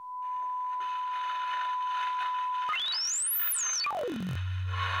Ladies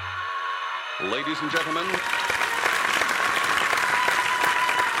and gentlemen,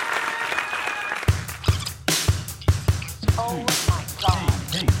 oh my God.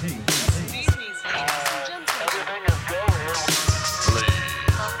 please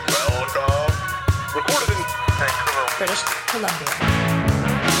welcome. Recorded in Vancouver, British Columbia.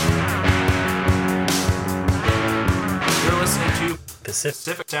 You're listening to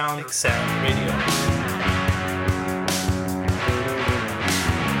Pacific Sound Radio.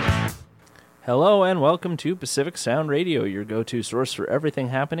 Hello and welcome to Pacific Sound Radio, your go-to source for everything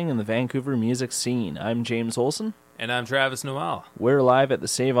happening in the Vancouver music scene. I'm James Olson. And I'm Travis Noel. We're live at the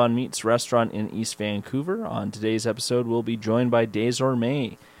Save on Meats restaurant in East Vancouver. On today's episode, we'll be joined by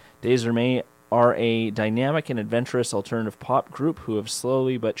Désormais. Désormais are a dynamic and adventurous alternative pop group who have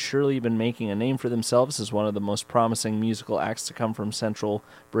slowly but surely been making a name for themselves as one of the most promising musical acts to come from central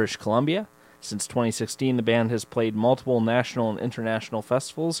British Columbia. Since 2016, the band has played multiple national and international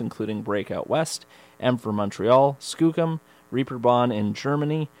festivals, including Breakout West, M for Montreal, Skookum, Reeperbahn in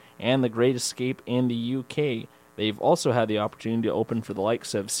Germany, and The Great Escape in the UK. They've also had the opportunity to open for the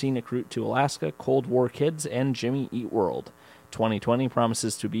likes of Scenic Route to Alaska, Cold War Kids, and Jimmy Eat World. 2020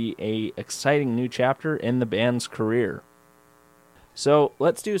 promises to be an exciting new chapter in the band's career. So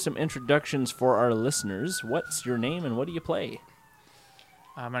let's do some introductions for our listeners. What's your name and what do you play?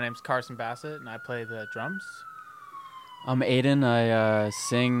 My name's Carson Bassett, and I play the drums. I'm Aiden. I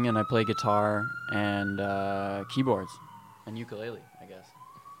sing and I play guitar and keyboards and ukulele, I guess.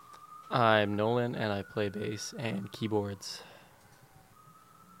 I'm Nolan, and I play bass and keyboards.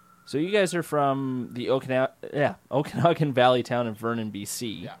 So you guys are from the Okanagan Valley town of Vernon,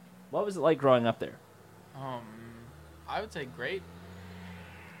 BC. Yeah. What was it like growing up there? I would say great,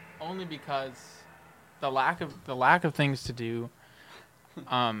 only because the lack of things to do,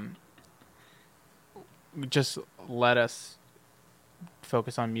 just let us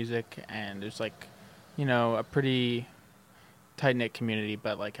focus on music, and there's like, a pretty tight-knit community,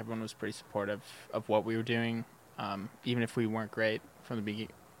 but like everyone was pretty supportive of what we were doing, even if we weren't great from the beginning,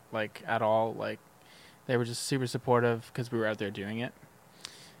 like at all. Like they were just super supportive because we were out there doing it.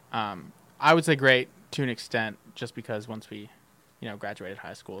 I would say great to an extent, just because once we, graduated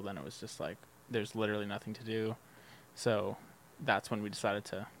high school, then it was just like there's literally nothing to do. So that's when we decided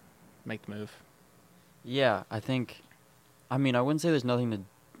to make the move. Yeah, I wouldn't say there's nothing to.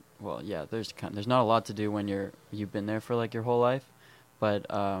 Well, yeah, there's not a lot to do when you've been there for like your whole life, but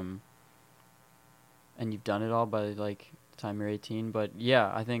and you've done it all by like the time you're 18. But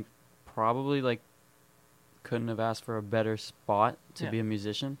yeah, I think probably like couldn't have asked for a better spot to be a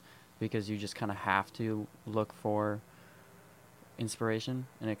musician, because you just kind of have to look for inspiration,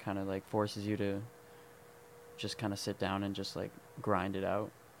 and it kind of like forces you to just kind of sit down and just like grind it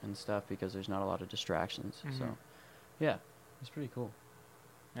out and stuff, because there's not a lot of distractions. Mm-hmm. So yeah, it's pretty cool.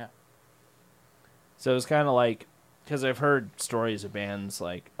 Yeah. So it's kind of like, because I've heard stories of bands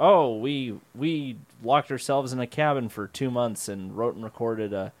like, oh, we locked ourselves in a cabin for 2 months and wrote and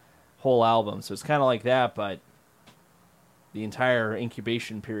recorded a whole album. So it's kind of like that, but the entire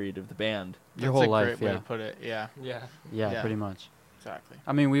incubation period of the band. Your That's whole a life, great way yeah. to put it. Yeah. Yeah. Yeah, Yeah. pretty much. Exactly.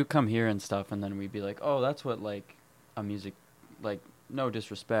 I mean, we would come here and stuff, and then we'd be like, oh, that's what, like, a music, like, no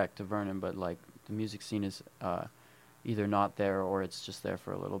disrespect to Vernon, but, like, the music scene is either not there or it's just there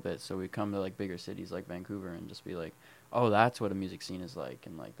for a little bit. So we come to, like, bigger cities like Vancouver and just be like, oh, that's what a music scene is like,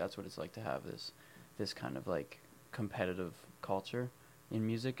 and, like, that's what it's like to have this kind of, like, competitive culture in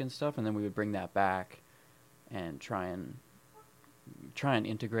music and stuff. And then we would bring that back and try and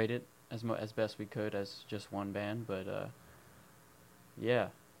integrate it as best we could as just one band. But, yeah,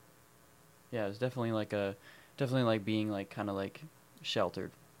 it was definitely like being like kind of like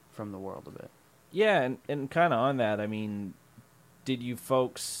sheltered from the world a bit. Yeah, and kind of on that, I mean, did you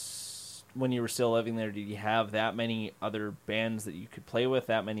folks, when you were still living there, did you have that many other bands that you could play with,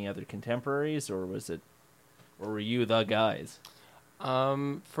 that many other contemporaries, or were you the guys?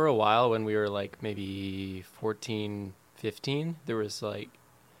 For a while, when we were like maybe 14, 15, there was like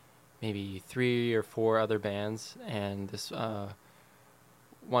maybe 3 or 4 other bands, and this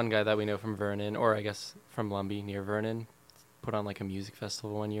one guy that we know from Vernon, or I guess from Lumbee near Vernon, put on like a music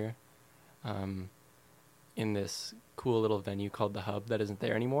festival one year in this cool little venue called The Hub that isn't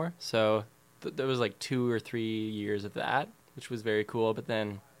there anymore. So there was like 2 or 3 years of that, which was very cool. But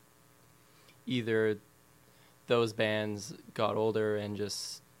then either those bands got older and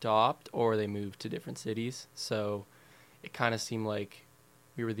just stopped, or they moved to different cities. So it kind of seemed like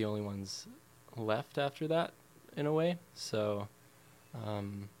we were the only ones left after that, in a way. So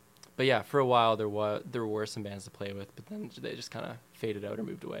but yeah, for a while there were some bands to play with, but then they just kind of faded out or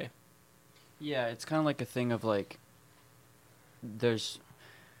moved away. Yeah, it's kind of like a thing of like, there's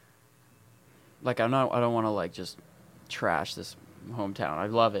like I don't want to like just trash this hometown. I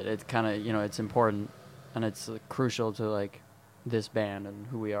love it. It's kind of, it's important, and it's crucial to like this band and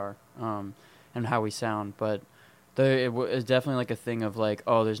who we are, and how we sound. But it's definitely like a thing of like,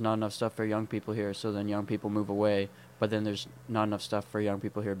 oh, there's not enough stuff for young people here, so then young people move away. But then there's not enough stuff for young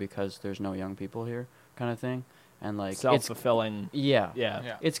people here because there's no young people here, kind of thing. And like self-fulfilling. Yeah.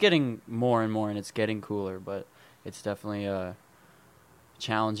 Yeah. It's getting more and more, and it's getting cooler, but it's definitely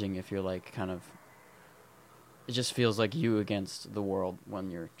challenging if you're like kind of. It just feels like you against the world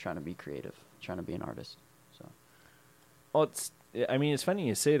when you're trying to be creative, trying to be an artist. So. Well, it's funny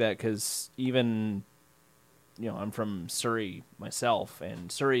you say that because even, I'm from Surrey myself,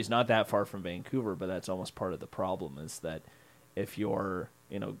 and Surrey's not that far from Vancouver, but that's almost part of the problem is that if you're,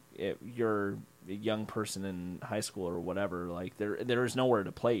 if you're a young person in high school or whatever, like there is nowhere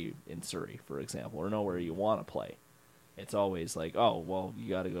to play in Surrey, for example, or nowhere you want to play. It's always like, oh, well, you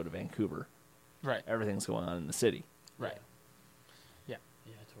got to go to Vancouver. Right. Everything's going on in the city. Right. Yeah.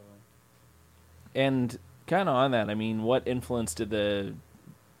 Yeah, totally. And kind of on that, what influence did the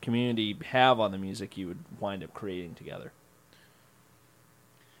community have on the music you would wind up creating together?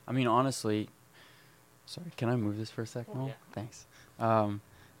 Honestly, sorry, can I move this for a second? Oh, yeah. Thanks. I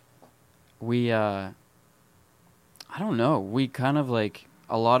don't know. We kind of like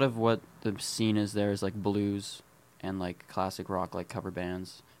a lot of what the scene is there is like blues and like classic rock, like cover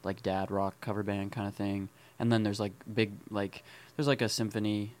bands, like dad rock cover band kind of thing. And then there's like big, like, there's like a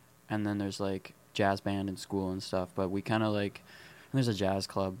symphony, and then there's like jazz band in school and stuff. But we kind of like, and there's a jazz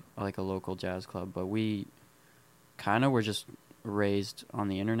club, like a local jazz club. But we kind of were just raised on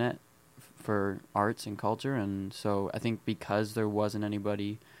the internet for arts and culture. And so I think because there wasn't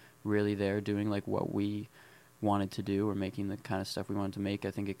anybody really there doing like what we wanted to do or making the kind of stuff we wanted to make,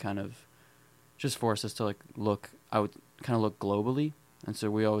 I think it kind of just forced us to like look out, kind of look globally. And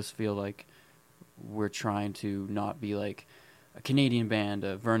so we always feel like we're trying to not be like a Canadian band,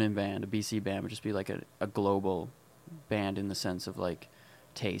 a Vernon band, a BC band, but just be like a global band in the sense of like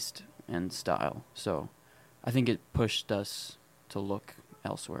taste and style. So I think it pushed us to look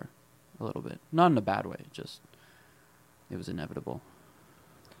elsewhere a little bit. Not in a bad way, just it was inevitable.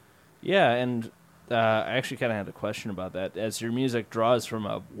 Yeah, and I actually kind of had a question about that. As your music draws from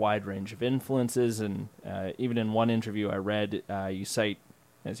a wide range of influences, and even in one interview I read, you cite,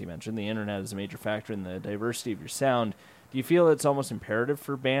 as you mentioned, the internet as a major factor in the diversity of your sound. Do you feel it's almost imperative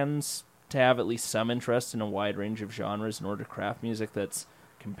for bands to have at least some interest in a wide range of genres in order to craft music that's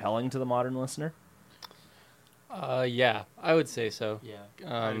compelling to the modern listener? Yeah, I would say so. Yeah,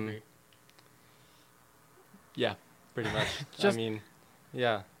 I agree. Yeah, pretty much. Just-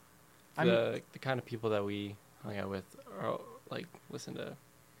 Yeah. I The kind of people that we hung out with are like listen to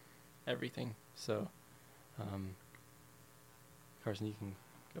everything. So, Carson, you can.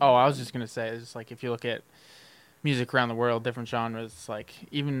 Oh, I was just gonna say, it's just like if you look at music around the world, different genres, like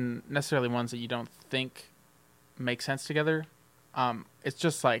even necessarily ones that you don't think make sense together. It's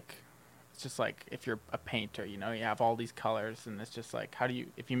just like if you're a painter, you have all these colors, and it's just like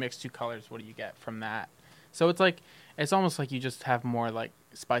if you mix two colors, what do you get from that? So it's almost like you just have more like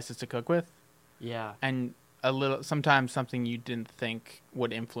spices to cook with, yeah, and sometimes something you didn't think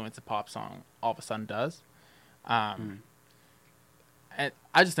would influence a pop song all of a sudden does. And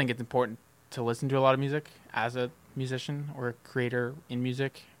I just think it's important to listen to a lot of music as a musician or a creator in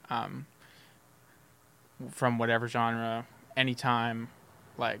music, from whatever genre, anytime.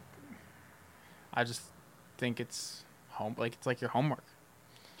 Like, I just think it's it's like your homework.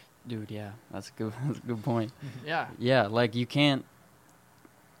 dude. Yeah, that's a good point. Yeah. Yeah, like you can't.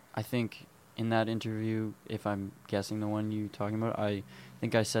 I think in that interview, if I'm guessing the one you talking about, I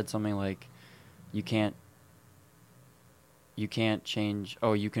think I said something like, you can't change.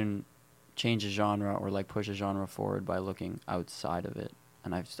 Oh, you can change a genre or like push a genre forward by looking outside of it.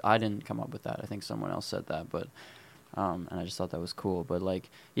 And I didn't come up with that. I think someone else said that, but and I just thought that was cool. But like,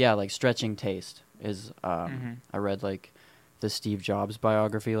 yeah, like stretching taste is. I read like the Steve Jobs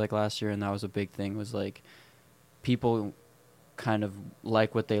biography like last year, and that was a big thing. Was like people kind of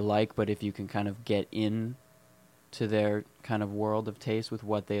like what they like, but if you can kind of get in to their kind of world of taste with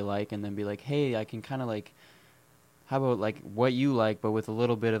what they like, and then be like, hey, I can kind of like, how about like what you like, but with a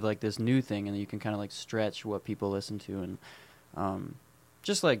little bit of like this new thing, and then you can kind of like stretch what people listen to, and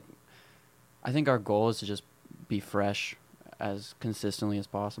just like, I think our goal is to just be fresh as consistently as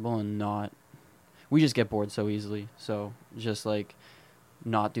possible, and not, we just get bored so easily, so just like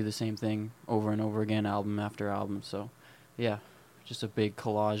not do the same thing over and over again, album after album. So yeah, just a big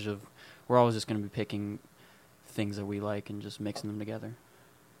collage of, we're always just going to be picking things that we like and just mixing them together.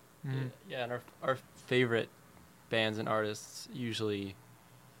 Mm-hmm. Yeah, and our favorite bands and artists usually,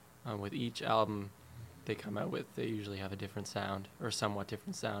 with each album they come out with, they usually have a different sound or somewhat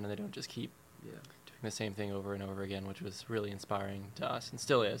different sound, and they don't just keep doing the same thing over and over again, which was really inspiring to us and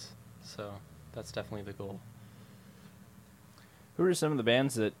still is. So that's definitely the goal. Who are some of the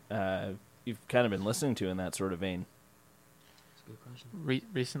bands that you've kind of been listening to in that sort of vein? That's a good question.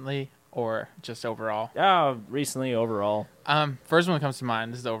 Recently or just overall? Recently, overall. First one that comes to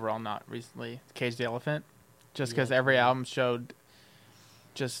mind, this is overall, not recently, Cage the Elephant. Just because every album showed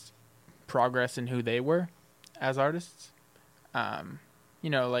just progress in who they were as artists.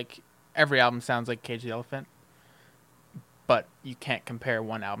 Like every album sounds like Cage the Elephant, but you can't compare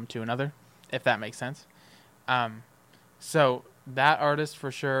one album to another, if that makes sense. So that artist for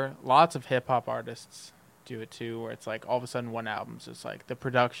sure. Lots of hip hop artists do it too, where it's like all of a sudden one album's just like the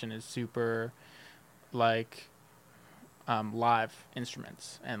production is super like live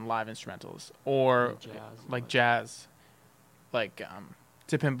instruments and live instrumentals, or jazz, like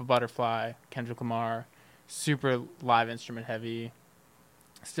To Pimp a Butterfly, Kendrick Lamar, super live instrument heavy.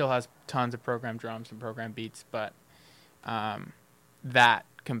 Still has tons of programmed drums and programmed beats, but that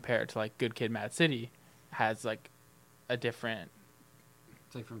compared to like Good Kid, Mad City has like a different.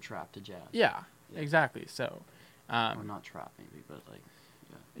 It's like from trap to jazz. Yeah. Exactly. So, or not trap maybe, but like,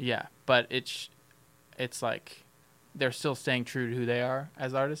 yeah. But it's like they're still staying true to who they are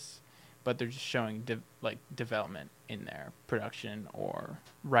as artists, but they're just showing development in their production or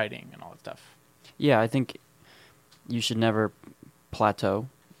writing and all that stuff. Yeah, I think you should never plateau.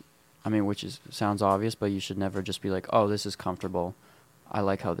 I mean, sounds obvious, but you should never just be like, oh, this is comfortable. I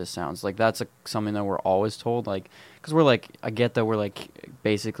like how this sounds. Like, that's something that we're always told. Like, because we're like, I get that we're like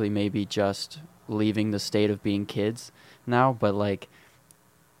basically maybe just leaving the state of being kids now, but like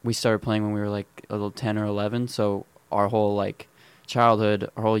we started playing when we were like a little 10 or 11. So our whole like childhood,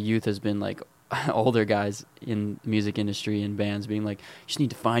 our whole youth has been like older guys in the music industry and bands being like, you just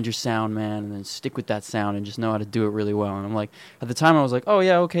need to find your sound, man, and then stick with that sound and just know how to do it really well. And I'm like, at the time I was like, oh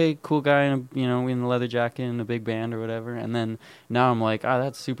yeah, okay, cool guy in in a leather jacket in a big band or whatever. And then now I'm like,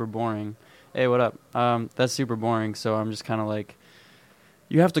 that's super boring. Hey, what up? That's super boring. So I'm just kind of like,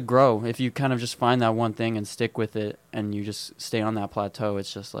 you have to grow. If you kind of just find that one thing and stick with it and you just stay on that plateau,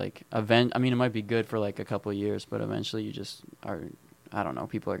 it's just like it might be good for like a couple of years, but eventually you just are, I don't know,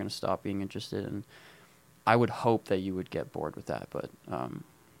 people are going to stop being interested, and I would hope that you would get bored with that, but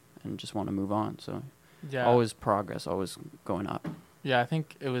and just want to move on. So yeah, always progress, always going up. Yeah, I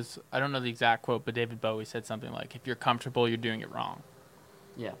think it was, I don't know the exact quote, but David Bowie said something like, if you're comfortable, you're doing it wrong.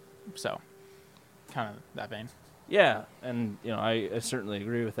 Yeah. So kind of that vein. Yeah, and I certainly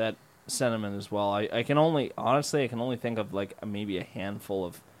agree with that sentiment as well. I can only think of like maybe a handful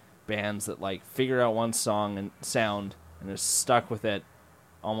of bands that like figure out one song and sound and are stuck with it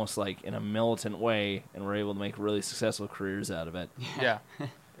almost like in a militant way, and were able to make really successful careers out of it. Yeah.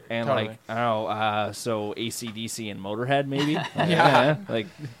 And totally. like, I don't know, so AC/DC and Motorhead maybe? Yeah. Like,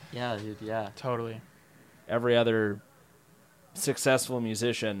 yeah, dude, yeah. Totally. every other successful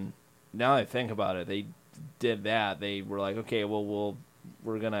musician, now that I think about it, they did that. They were like, okay, well,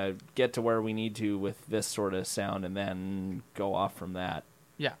 we're going to get to where we need to with this sort of sound and then go off from that.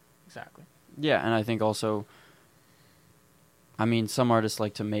 Yeah, exactly. Yeah, and I think also, I mean, some artists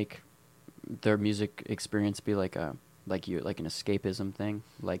like to make their music experience be like an escapism thing,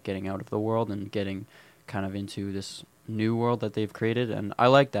 like getting out of the world and getting kind of into this new world that they've created. And I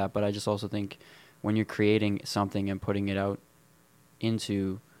like that, but I just also think when you're creating something and putting it out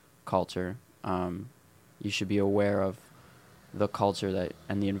into culture, you should be aware of the culture that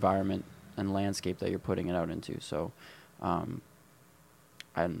and the environment and landscape that you're putting it out into. So,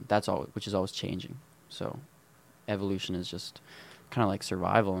 and that's all, which is always changing. So, evolution is just kind of like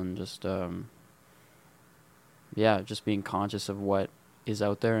survival and just, just being conscious of what is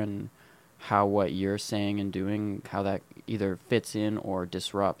out there and how what you're saying and doing, how that either fits in or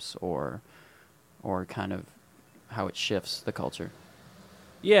disrupts or kind of how it shifts the culture.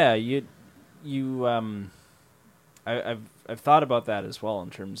 Yeah, I've thought about that as well in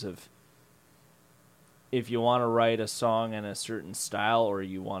terms of if you want to write a song in a certain style or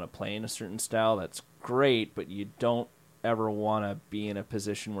you want to play in a certain style, that's great, but you don't ever want to be in a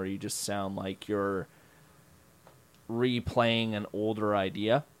position where you just sound like you're replaying an older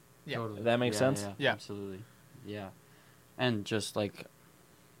idea. Yeah. Totally. Does that make sense? Yeah. Absolutely. Yeah. And just like,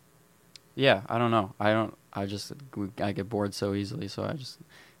 yeah, I don't know. I get bored so easily. So it's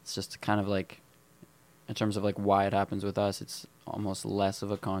just kind of like, in terms of like why it happens with us, it's almost less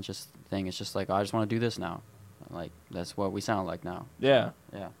of a conscious thing. It's just like, I just want to do this now. Like, that's what we sound like now. Yeah.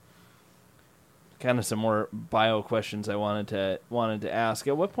 So, yeah. kind of some more bio questions I wanted to ask.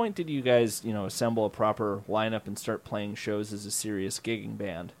 At what point did you guys, assemble a proper lineup and start playing shows as a serious gigging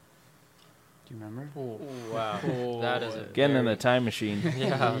band? Do you remember? Wow, that is a Getting in very- the time machine.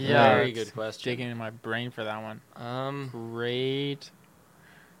 Yeah, Yeah, very it's good question. Digging in my brain for that one. Great.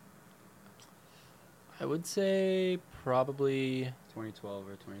 I would say probably 2012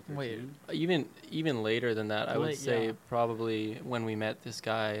 or 2013. Wait. even later than that. I would Late, say yeah. probably when we met this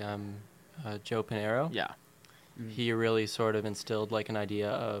guy, Joe Pinero. Yeah. He really sort of instilled like an idea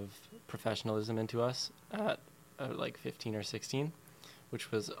of professionalism into us at like 15 or 16,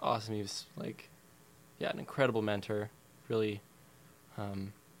 which was awesome. He was like, an incredible mentor. Really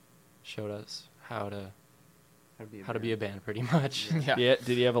showed us how to be a band, pretty much. Yeah. Yeah.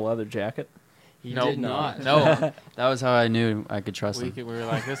 Did he have a leather jacket? He No, did not. No. That was how I knew I could trust him. We were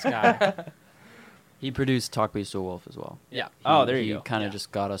like, this guy. He produced Talk Beast to a Wolf as well. Yeah. Oh, there you go. He kind of Yeah.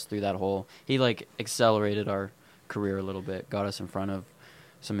 just got us through that whole. He like accelerated our career a little bit, got us in front of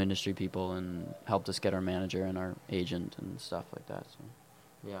some industry people, and helped us get our manager and our agent and stuff like that. So,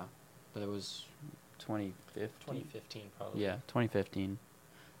 yeah, but it was 2015. 2015 probably. Yeah, 2015,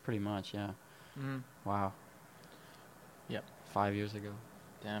 pretty much. Yeah. Mm. Wow. Yep. 5 years ago.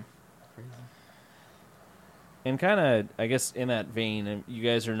 Damn. Crazy. And kind of, I guess, in that vein, you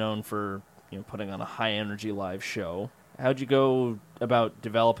guys are known for putting on a high energy live show. How'd you go about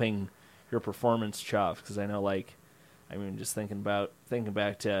developing your performance chops? Because I know, just thinking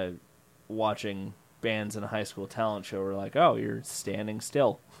back to watching bands in a high school talent show, we're like, oh, you're standing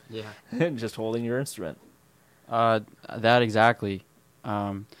still Yeah. and just holding your instrument. That exactly.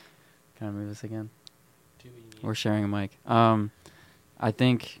 Can I move this again? We're sharing a mic. I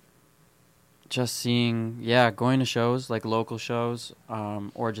think just seeing, going to shows, like local shows,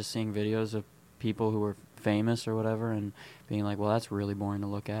 or just seeing videos of people who were famous or whatever, and being like, well, that's really boring to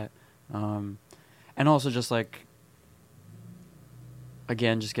look at. And also just like,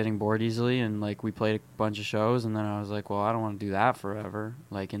 again, just getting bored easily, and like we played a bunch of shows, and then I was like, well, I don't want to do that forever,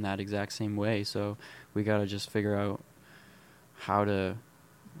 like in that exact same way. So we got to just figure out how to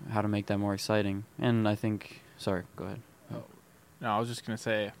make that more exciting. And I think, sorry, go ahead. No, I was just going to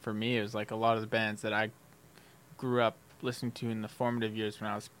say, for me, it was like a lot of the bands that I grew up listening to in the formative years when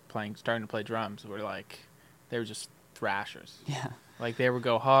I was starting to play drums were like, they were just thrashers. Yeah. Like, they would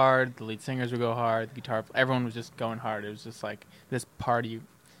go hard, the lead singers would go hard, the guitar, everyone was just going hard. It was just like this party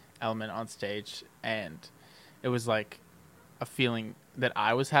element on stage, and it was like a feeling that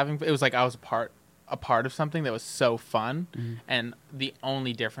I was having. It was like I was a part of something that was so fun, and the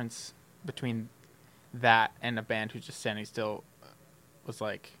only difference between that and a band who's just standing still was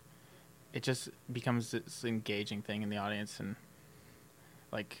like, it just becomes this engaging thing in the audience, and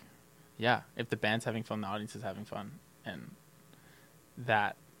like, yeah, if the band's having fun, the audience is having fun, and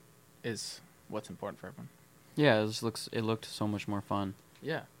that is what's important for everyone. Yeah, it looked so much more fun.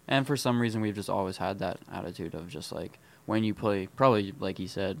 Yeah. And for some reason, we've just always had that attitude of just like, when you play, probably like he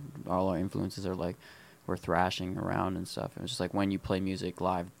said, all our influences are like, we're thrashing around and stuff. And it's just like, when you play music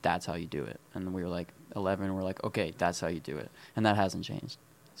live, that's how you do it. And we were like 11, we're like, okay, that's how you do it. And that hasn't changed.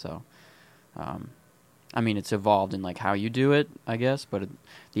 So, I mean, it's evolved in like how you do it, I guess, but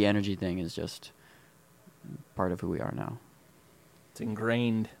the energy thing is just part of who we are now. It's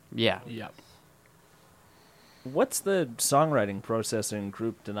ingrained. Yeah. Yep. What's the songwriting process and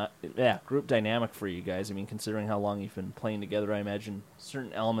group dynamic for you guys? I mean, considering how long you've been playing together, I imagine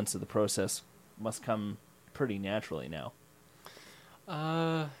certain elements of the process must come pretty naturally now.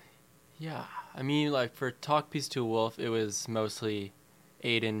 Yeah. I mean, like for Talk Piece to a Wolf, it was mostly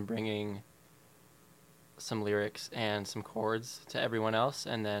Aiden bringing some lyrics and some chords to everyone else,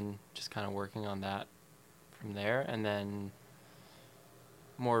 and then just kind of working on that from there. And then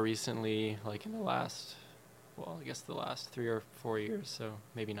more recently, like in the last 3 or 4 years, so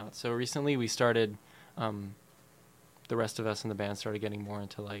maybe not so recently, we started, the rest of us in the band started getting more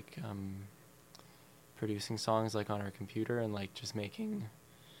into like producing songs like on our computer, and like just making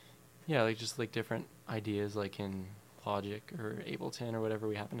like different ideas like in Logic or Ableton or whatever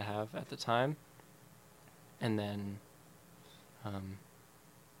we happen to have at the time. And then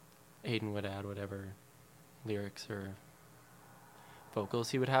Aiden would add whatever lyrics or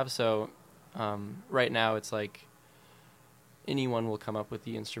vocals he would have. So right now it's like anyone will come up with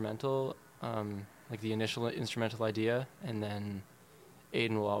the instrumental, like the initial instrumental idea, and then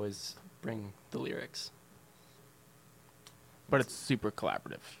Aiden will always bring the lyrics. But it's super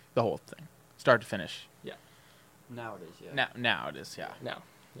collaborative, the whole thing, start to finish. Yeah. Now it is, yeah. Now it is, yeah. No.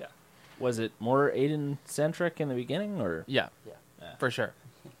 Yeah. Was it more Aiden-centric in the beginning, or? Yeah, Yeah. for sure.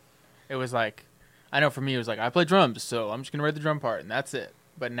 It was like, I know for me, it was like, I play drums, so I'm just going to write the drum part, and that's it.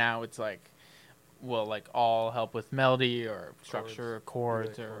 But now it's like, will like all help with melody or structure or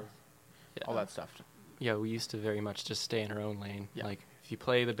chords or Yeah. all that stuff. Yeah, we used to very much just stay in our own lane. Yeah. Like, if you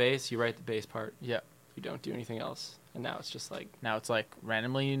play the bass, you write the bass part. Yeah. You don't do anything else. And now it's just like, Now it's like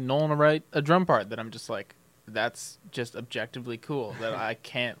randomly Nolan will write a drum part that I'm just like, that's just objectively cool that I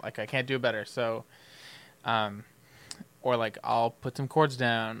can't do it better. So, or like I'll put some chords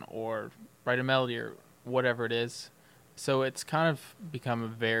down or write a melody or whatever it is. So it's kind of become a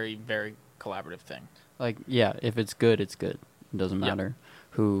very, very collaborative thing. Like, yeah, if it's good, it's good. It doesn't Yep. matter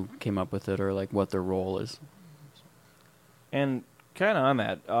who came up with it or like what their role is. And kind of on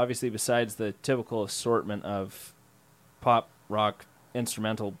that, obviously, besides the typical assortment of pop, rock,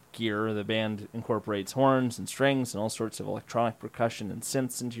 instrumental gear, the band incorporates horns and strings and all sorts of electronic percussion and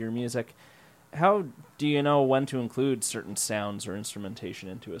synths into your music. How do you know when to include certain sounds or instrumentation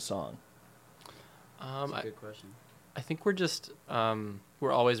into a song? Good question. I think we're just,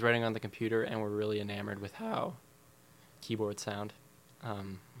 we're always writing on the computer, and we're really enamored with how keyboards sound.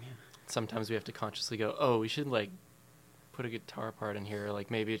 Sometimes we have to consciously go, oh, we should like put a guitar part in here, like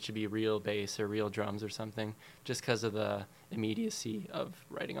maybe it should be real bass or real drums or something, just because of the immediacy of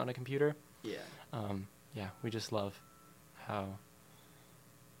writing on a computer. Yeah. Yeah, we just love how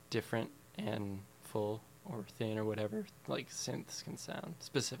different and full or thin or whatever like synths can sound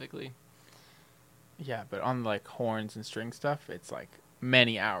specifically. Yeah, but on like horns and string stuff, it's like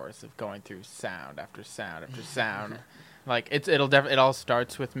many hours of going through sound after sound after sound. Like it all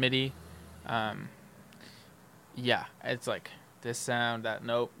starts with MIDI. Yeah, it's like this sound, that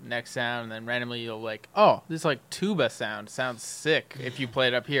note, next sound, and then randomly you'll like, oh, this like tuba sound sounds sick if you play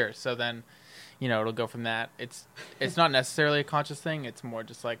it up here. So then, it'll go from that. It's not necessarily a conscious thing. It's more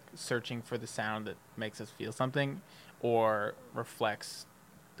just like searching for the sound that makes us feel something, or reflects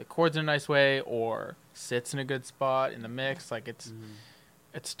the chords in a nice way, or sits in a good spot in the mix. Like it's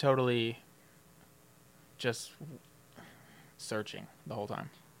totally just searching the whole time.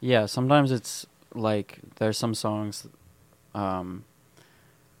 Yeah, sometimes it's like there's some songs,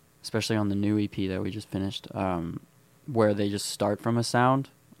 especially on the new EP that we just finished, where they just start from a sound,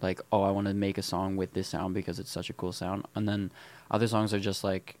 like, oh, I want to make a song with this sound because it's such a cool sound. And then other songs are just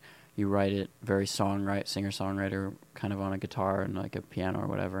like you write it very singer-songwriter kind of on a guitar and like a piano or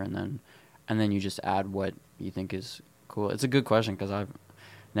whatever, and then you just add what you think is cool. It's a good question because I've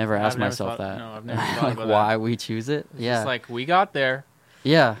never asked myself that. No, I've never thought like about why that. we choose it. It's Yeah. just like we got there.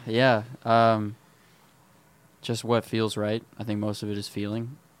 Yeah. Just what feels right. I think most of it is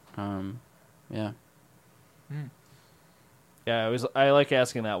feeling. Yeah. Yeah, I like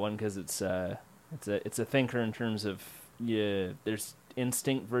asking that one because it's a thinker in terms of there's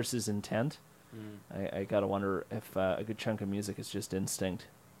instinct versus intent. I gotta wonder if a good chunk of music is just instinct,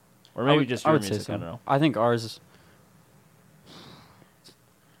 or maybe just your music. I don't know. I think ours.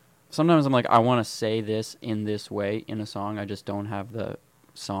 Sometimes I'm like, I want to say this in this way in a song. I just don't have the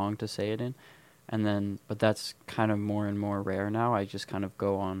song to say it in, but that's kind of more and more rare now. I just kind of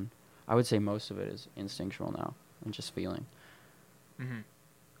go on. I would say most of it is instinctual now and just feeling. Mm-hmm.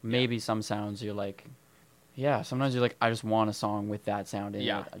 Maybe some sounds you're like, yeah. Sometimes you're like, I just want a song with that sound in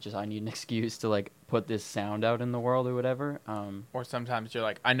Yeah. it. I need an excuse to like put this sound out in the world or whatever. Or sometimes you're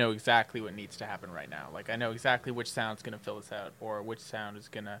like, I know exactly what needs to happen right now. Like I know exactly which sound's gonna fill this out, or which sound is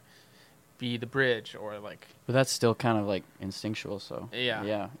gonna be the bridge, or like. But that's still kind of like instinctual. So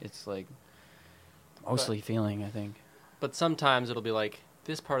Yeah. it's like mostly feeling, I think. But sometimes it'll be like,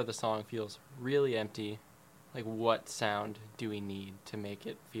 this part of the song feels really empty. Like, what sound do we need to make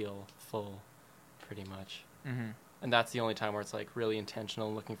it feel full, pretty much? Mm-hmm. And that's the only time where it's like really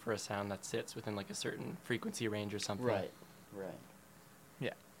intentional, looking for a sound that sits within like a certain frequency range or something. Right. Yeah.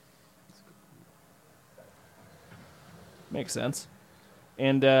 Makes sense.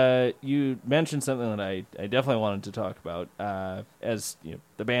 And you mentioned something that I definitely wanted to talk about. As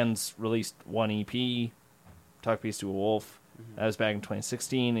the band's released one EP, Talk Peace to a Wolf. That was back in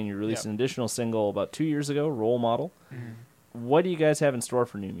 2016, and you released an additional single about 2 years ago, Role Model. Mm-hmm. What do you guys have in store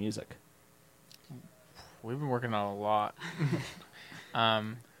for new music? We've been working on a lot.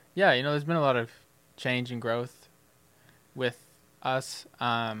 There's been a lot of change and growth with us.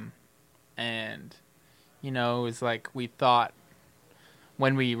 And, it was like we thought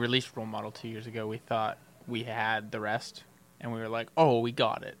when we released Role Model 2 years ago, we thought we had the rest. And we were like, oh, we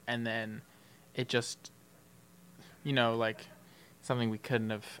got it. And then it just, like something we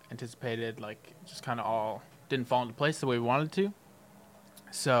couldn't have anticipated, like just kind of all didn't fall into place the way we wanted to.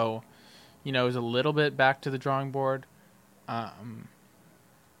 So, it was a little bit back to the drawing board.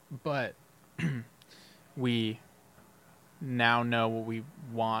 But we now know what we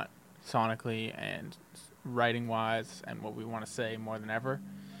want sonically and writing wise and what we want to say more than ever.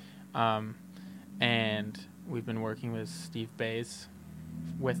 and we've been working with Steve Bays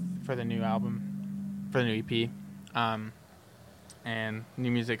for the new album, for the new EP, and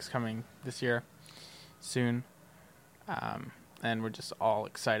new music's coming this year, soon, and we're just all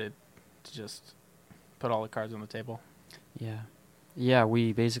excited to just put all the cards on the table. Yeah,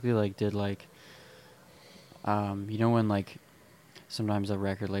 we basically like did like, you know when like sometimes a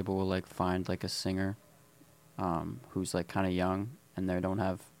record label will like find like a singer who's like kind of young and they don't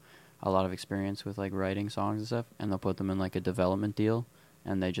have a lot of experience with like writing songs and stuff, and they'll put them in like a development deal,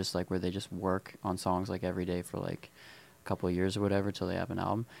 and they just like where they just work on songs like every day for like a couple of years or whatever till they have an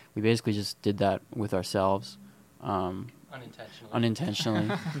album. We basically just did that with ourselves,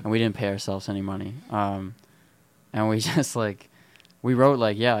 unintentionally, and we didn't pay ourselves any money, and we just like we wrote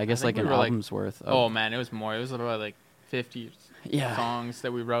like I guess like an album's worth. Oh man, it was more. It was about like 50 songs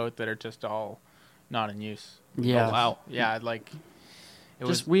that we wrote that are just all not in use. Yeah. Oh, wow. Yeah, like it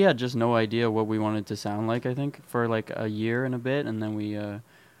was. We had just no idea what we wanted to sound like. I think for like a year and a bit, and then we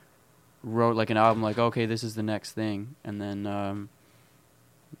wrote like an album. Like, okay, this is the next thing, and then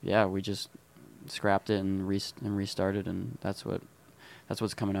we just scrapped it and restarted, and that's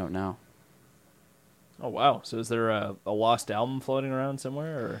what's coming out now. Oh wow! So is there a lost album floating around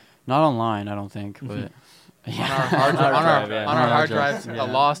somewhere, or not online? I don't think, but on our hard drives, yeah. a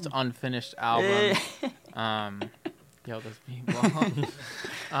lost, unfinished album. This being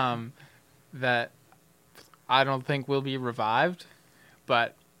long. That I don't think will be revived,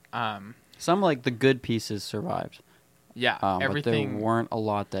 but some like the good pieces survived. Yeah, But everything. there weren't a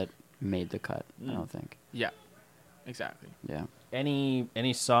lot that made the cut. I don't think. Yeah, exactly. Yeah.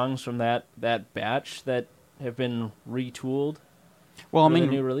 Any songs from that batch that have been retooled? Well, I for mean,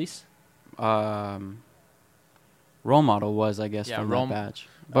 the new release. Role Model was, I guess, from that batch.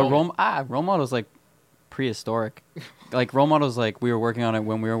 But Role Model's like prehistoric. Like Role Model's like we were working on it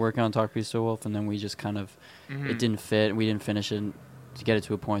when we were working on Talk Peace to a Wolf, and then we just kind of it didn't fit. We didn't finish it to get it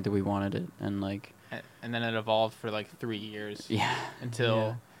to a point that we wanted it, and like. And then it evolved for like 3 years. Yeah.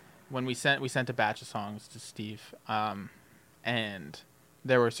 Until when we sent a batch of songs to Steve, and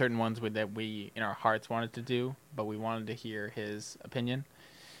there were certain ones that we in our hearts wanted to do, but we wanted to hear his opinion,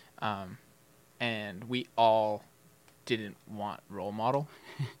 and we all didn't want Role Model.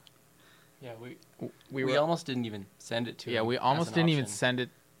 Yeah, we almost didn't even send it to him. Yeah, we almost didn't even send it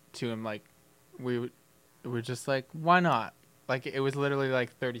to him. Like we were just like, why not? Like it was literally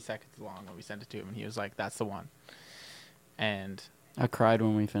like 30 seconds long when we sent it to him, and he was like, "That's the one." And I cried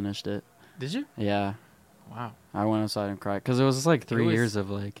when we finished it. Did you? Yeah. Wow. I went outside and cried because it was like 3 years of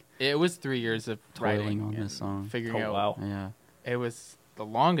like. It was 3 years of toiling writing on this song, figuring out. Wow. Yeah. It was the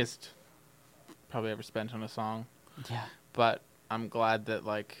longest probably ever spent on a song. Yeah. But I'm glad that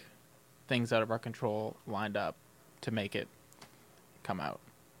like things out of our control lined up to make it come out.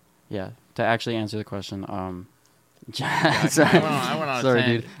 Yeah. To actually answer the question, Sorry. I went on a Sorry,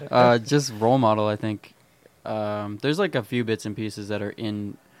 tangent. dude. Just Role Model, I think. There's like a few bits and pieces that are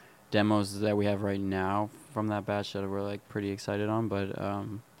in demos that we have right now from that batch that we're like pretty excited on, but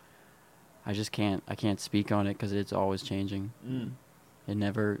I can't speak on it because it's always changing.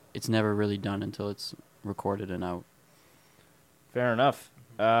 It's never really done until it's recorded and out. Fair enough.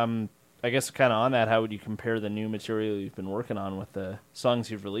 I guess kind of on that, how would you compare the new material you've been working on with the songs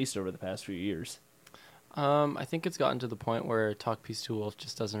you've released over the past few years? I think it's gotten to the point where Talk Peace to a Wolf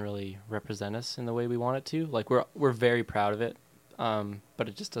just doesn't really represent us in the way we want it to. Like we're very proud of it, but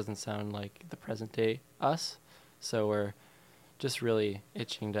it just doesn't sound like the present day us. So we're just really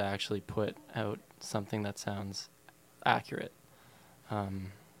itching to actually put out something that sounds accurate.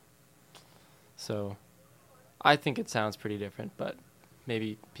 So I think it sounds pretty different, but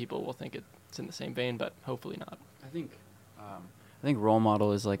maybe people will think it's in the same vein, but hopefully not. I think Role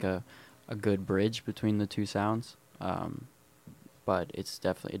Model is like a good bridge between the two sounds, but it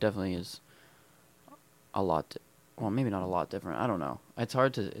definitely is a lot. Well, maybe not a lot different. I don't know. It's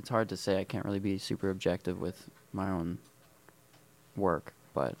hard to say. I can't really be super objective with my own work,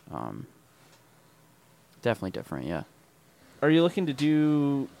 but definitely different. Yeah. Are you looking to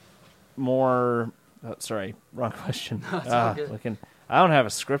do more? Oh, sorry, wrong question. No, it's all good. I don't have a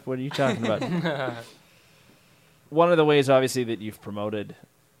script. What are you talking about? One of the ways, obviously, that you've promoted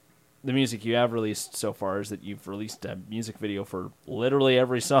the music you have released so far is that you've released a music video for literally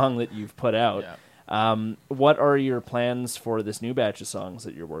every song that you've put out. Yeah. What are your plans for this new batch of songs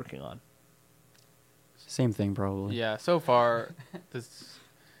that you're working on? Same thing, probably. Yeah, so far, this,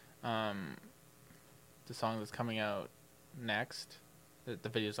 the song that's coming out next, the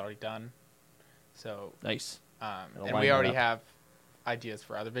video's already done. So Nice. And we already have ideas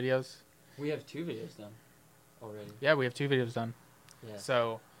for other videos. We have 2 videos done already. Yeah, we have 2 videos done. Yeah.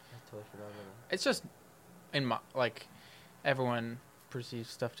 So It's just in my like everyone perceives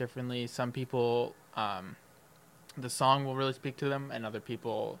stuff differently. Some people the song will really speak to them, and other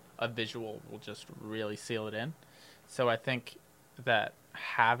people a visual will just really seal it in. So I think that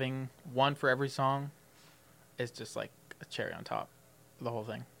having one for every song is just like a cherry on top of the whole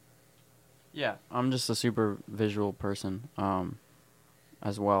thing. Yeah, I'm just a super visual person,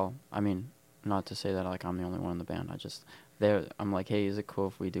 as well. I mean, not to say that like I'm the only one in the band. I'm like, hey, is it cool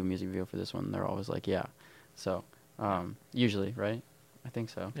if we do a music video for this one? And they're always like, yeah. So, usually, right? I think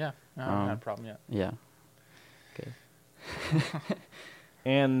so. Yeah, I haven't had a problem yet. Yeah. Okay.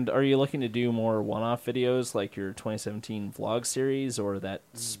 And are you looking to do more one-off videos like your 2017 vlog series or that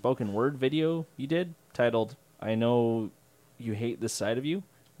spoken word video you did titled "I Know You Hate This Side of You"?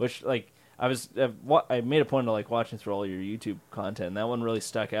 Which like I made a point of like watching through all your YouTube content. And that one really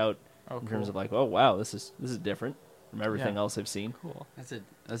stuck out in terms of like, oh wow, this is different from everything else I've seen. Cool. That's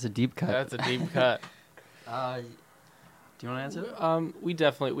a deep cut. That's a deep cut. Do you want to answer? We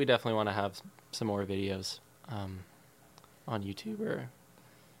definitely want to have some more videos on YouTube or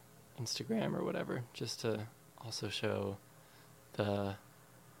Instagram or whatever, just to also show the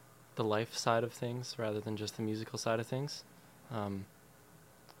life side of things rather than just the musical side of things.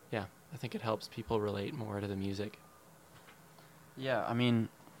 Yeah, I think it helps people relate more to the music. Yeah, I mean,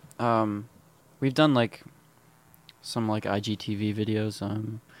 we've done like some like IGTV videos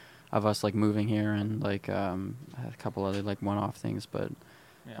of us like moving here and like a couple other like one-off things, but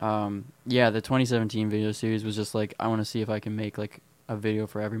yeah, the 2017 video series was just like I want to see if I can make like a video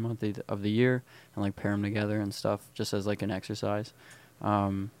for every month of the year and like pair them together and stuff, just as like an exercise.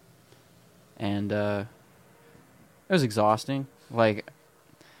 And it was exhausting. Like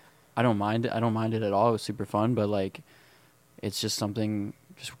I don't mind it at all. It was super fun, but like it's just something,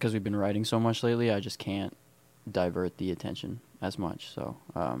 just because we've been writing so much lately, I just can't divert the attention as much. So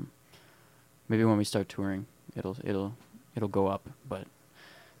maybe when we start touring, it'll go up. But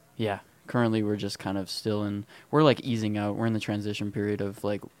yeah, currently we're just kind of we're like easing out. We're in the transition period of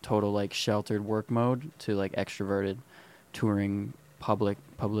like total like sheltered work mode to like extroverted touring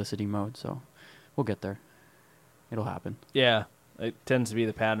publicity mode. So we'll get there. It'll happen. Yeah, it tends to be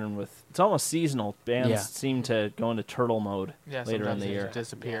the pattern with it's almost seasonal. Bands seem to go into turtle mode later in the year.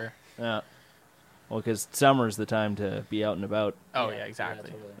 Disappear. Yeah. Well, because summer's the time to be out and about. Oh yeah,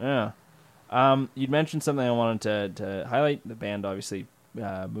 exactly. Yeah. You'd mentioned something I wanted to highlight. The band obviously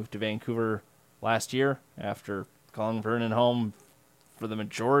moved to Vancouver last year after calling Vernon home for the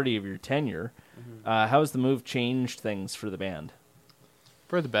majority of your tenure. Mm-hmm. How has the move changed things for the band?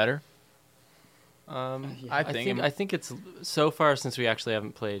 For the better. I think it's so far since we actually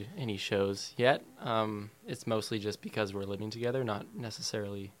haven't played any shows yet. It's mostly just because we're living together, not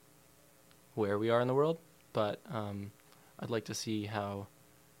necessarily where we are in the world. But I'd like to see how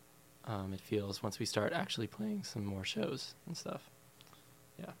it feels once we start actually playing some more shows and stuff.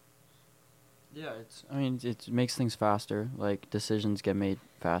 Yeah. Yeah, it makes things faster. Like decisions get made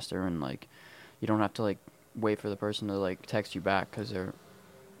faster, and like you don't have to like wait for the person to like text you back because they're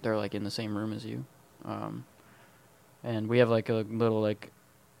like in the same room as you. And we have like a little like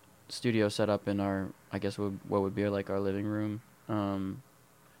studio set up in our, I guess what would be like our living room.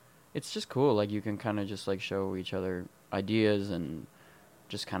 It's just cool. Like you can kind of just like show each other ideas and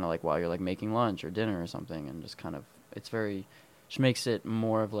just kind of like while you're like making lunch or dinner or something, and just kind of just makes it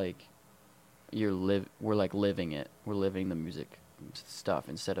more of like we're like living it. We're living the music stuff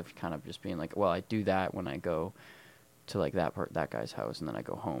instead of kind of just being like, well, I do that when I go to like that guy's house and then I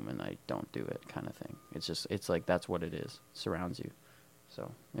go home and I don't do it kind of thing. It's like that's what it is. It surrounds you.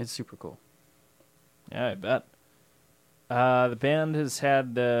 So it's super cool. Yeah, I bet. The band has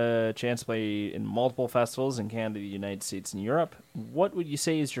had the chance to play in multiple festivals in Canada, the United States, and Europe. What would you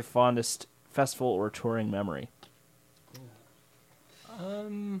say is your fondest festival or touring memory?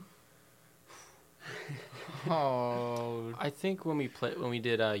 I think when we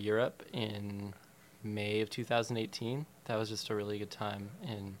did Europe in May of 2018, that was just a really good time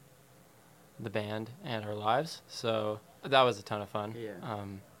in the band and our lives. So that was a ton of fun. Yeah.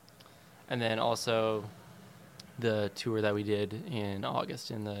 And then also the tour that we did in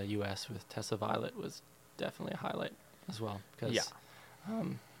August in the U.S. with Tessa Violet was definitely a highlight as well, because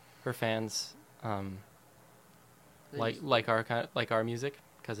her fans like our music,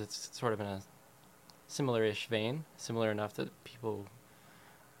 because it's sort of in a similar-ish vein, similar enough that people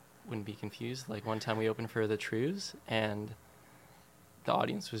wouldn't be confused. Like one time we opened for the Trews and the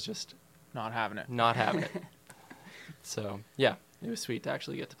audience was just not having it. So yeah, it was sweet to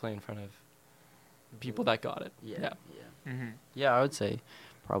actually get to play in front of people that got it. Yeah. Mm-hmm. Yeah, I would say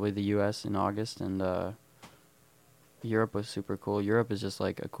probably the U.S. in August, and Europe was super cool. Europe is just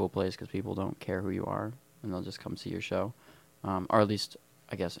like a cool place because people don't care who you are, and they'll just come see your show. Or at least,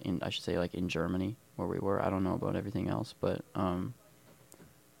 I guess, I should say like in Germany where we were. I don't know about everything else, but and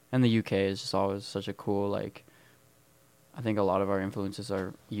the UK is just always such a cool, like, I think a lot of our influences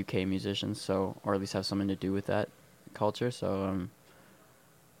are UK musicians, so, or at least have something to do with that culture. So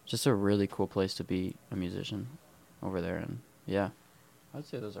just a really cool place to be a musician over there. And yeah, I'd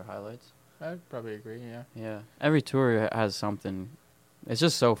say those are highlights. I'd probably agree, yeah. Yeah, every tour has something. It's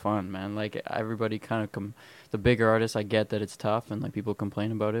just so fun, man. Like, everybody kind of the bigger artists, I get that it's tough and like people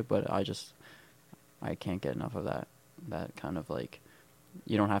complain about it, but I can't get enough of that kind of, like,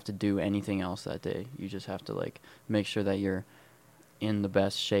 you don't have to do anything else that day. You just have to, like, make sure that you're in the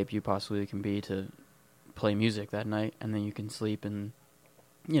best shape you possibly can be to play music that night, and then you can sleep and,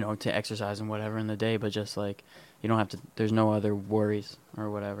 you know, to exercise and whatever in the day, but just, like, you don't have to, there's no other worries or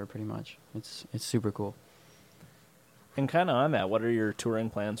whatever, pretty much. It's super cool. And kind of on that, what are your touring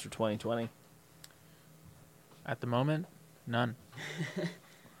plans for 2020? At the moment, none.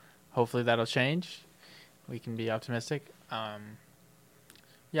 Hopefully that'll change. We can be optimistic.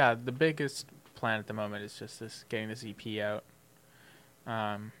 Yeah, the biggest plan at the moment is just getting this EP out.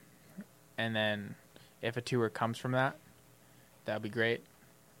 And then if a tour comes from that would be great.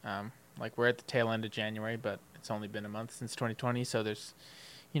 Like, we're at the tail end of January, but it's only been a month since 2020, so there's,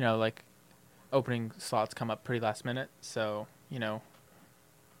 you know, like, opening slots come up pretty last minute. So, you know,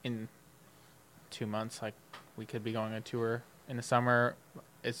 in 2 months, like, we could be going on tour in the summer.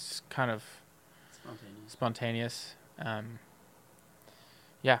 It's kind of spontaneous.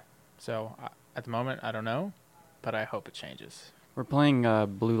 Yeah, so at the moment, I don't know, but I hope it changes. We're playing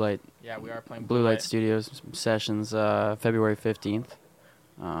Blue Light. Yeah, we are playing Blue Light Studios sessions February 15th.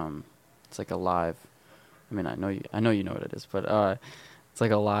 It's like a live. I mean, I know you know what it is, but it's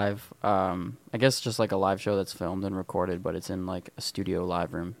like a live. I guess just like a live show that's filmed and recorded, but it's in like a studio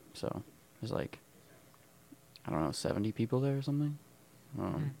live room. So there's like, I don't know, 70 people there or something.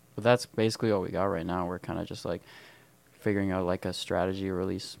 But that's basically all we got right now. We're kind of just like figuring out like a strategy,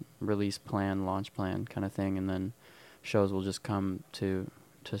 release plan, launch plan kind of thing, and then shows will just come to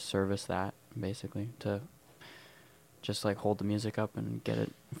service that, basically, to just like hold the music up and get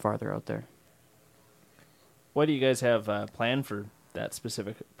it farther out there. What do you guys have planned for that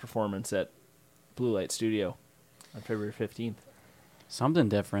specific performance at Blue Light Studio on February 15th? Something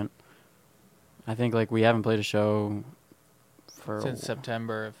different. I think like we haven't played a show since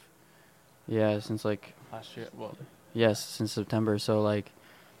September of since like last year. Well, yes, since September. So like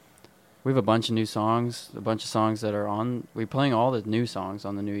we have a bunch of new songs, a bunch of songs that are on. We're playing all the new songs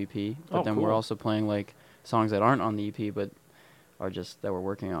on the new EP, but then cool. we're also playing like songs that aren't on the EP but are just that we're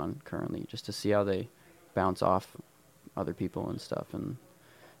working on currently, just to see how they bounce off other people and stuff. And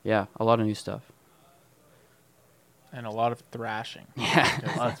yeah, a lot of new stuff. And a lot of thrashing. Yeah,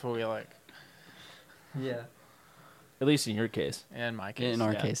 that's what we like. Yeah. At least in your case. In my case. In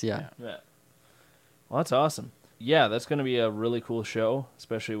our case, yeah. Yeah. Well, that's awesome. Yeah, that's going to be a really cool show,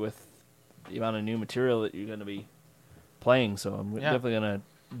 especially with the amount of new material that you're going to be playing. So I'm definitely going to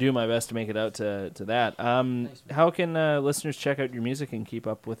do my best to make it out to that. Thanks, how can listeners check out your music and keep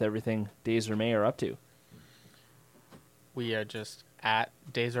up with everything Days or May are up to? We are just at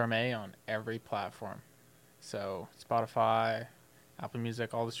Days or May on every platform. So Spotify, Apple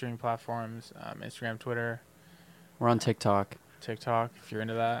Music, all the streaming platforms, Instagram, Twitter. We're on TikTok. If you're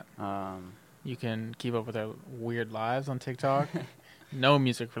into that. You can keep up with our weird lives on TikTok. No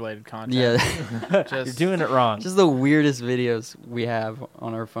music-related content. Yeah. You're doing it wrong. Just the weirdest videos we have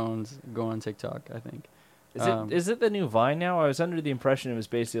on our phones go on TikTok, I think. Is it the new Vine now? I was under the impression it was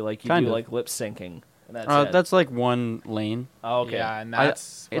basically like you kind do of. like lip syncing. And that's it. That's like one lane. Oh, okay. Yeah, and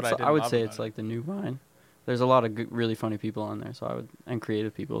that's what I didn't I would love say about it's it. like the new Vine. There's a lot of really funny people on there, and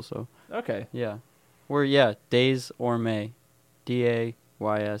creative people. So Okay. yeah, we're Days or May, DAYSORMAY.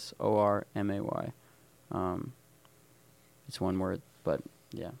 It's one word, but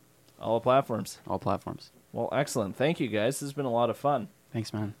yeah, All the platforms. all platforms. Well, excellent. Thank you, guys. This has been a lot of fun.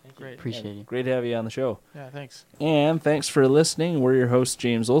 Thanks, man. Great. Appreciate you. Great to have you on the show. Yeah, thanks. And thanks for listening. We're your hosts,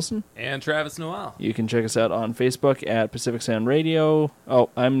 James Olson. And Travis Noel. You can check us out on Facebook at Pacific Sound Radio. Oh,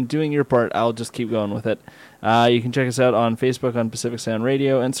 I'm doing your part. I'll just keep going with it. You can check us out on Facebook on Pacific Sound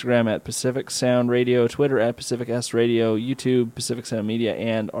Radio, Instagram at Pacific Sound Radio, Twitter at Pacific S Radio, YouTube, Pacific Sound Media,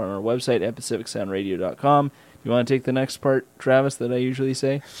 and on our website at PacificSoundRadio.com. You want to take the next part, Travis, that I usually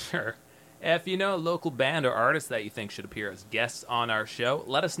say? Sure. If you know a local band or artist that you think should appear as guests on our show,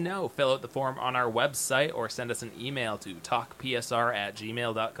 let us know. Fill out the form on our website or send us an email to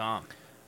talkpsr@gmail.com.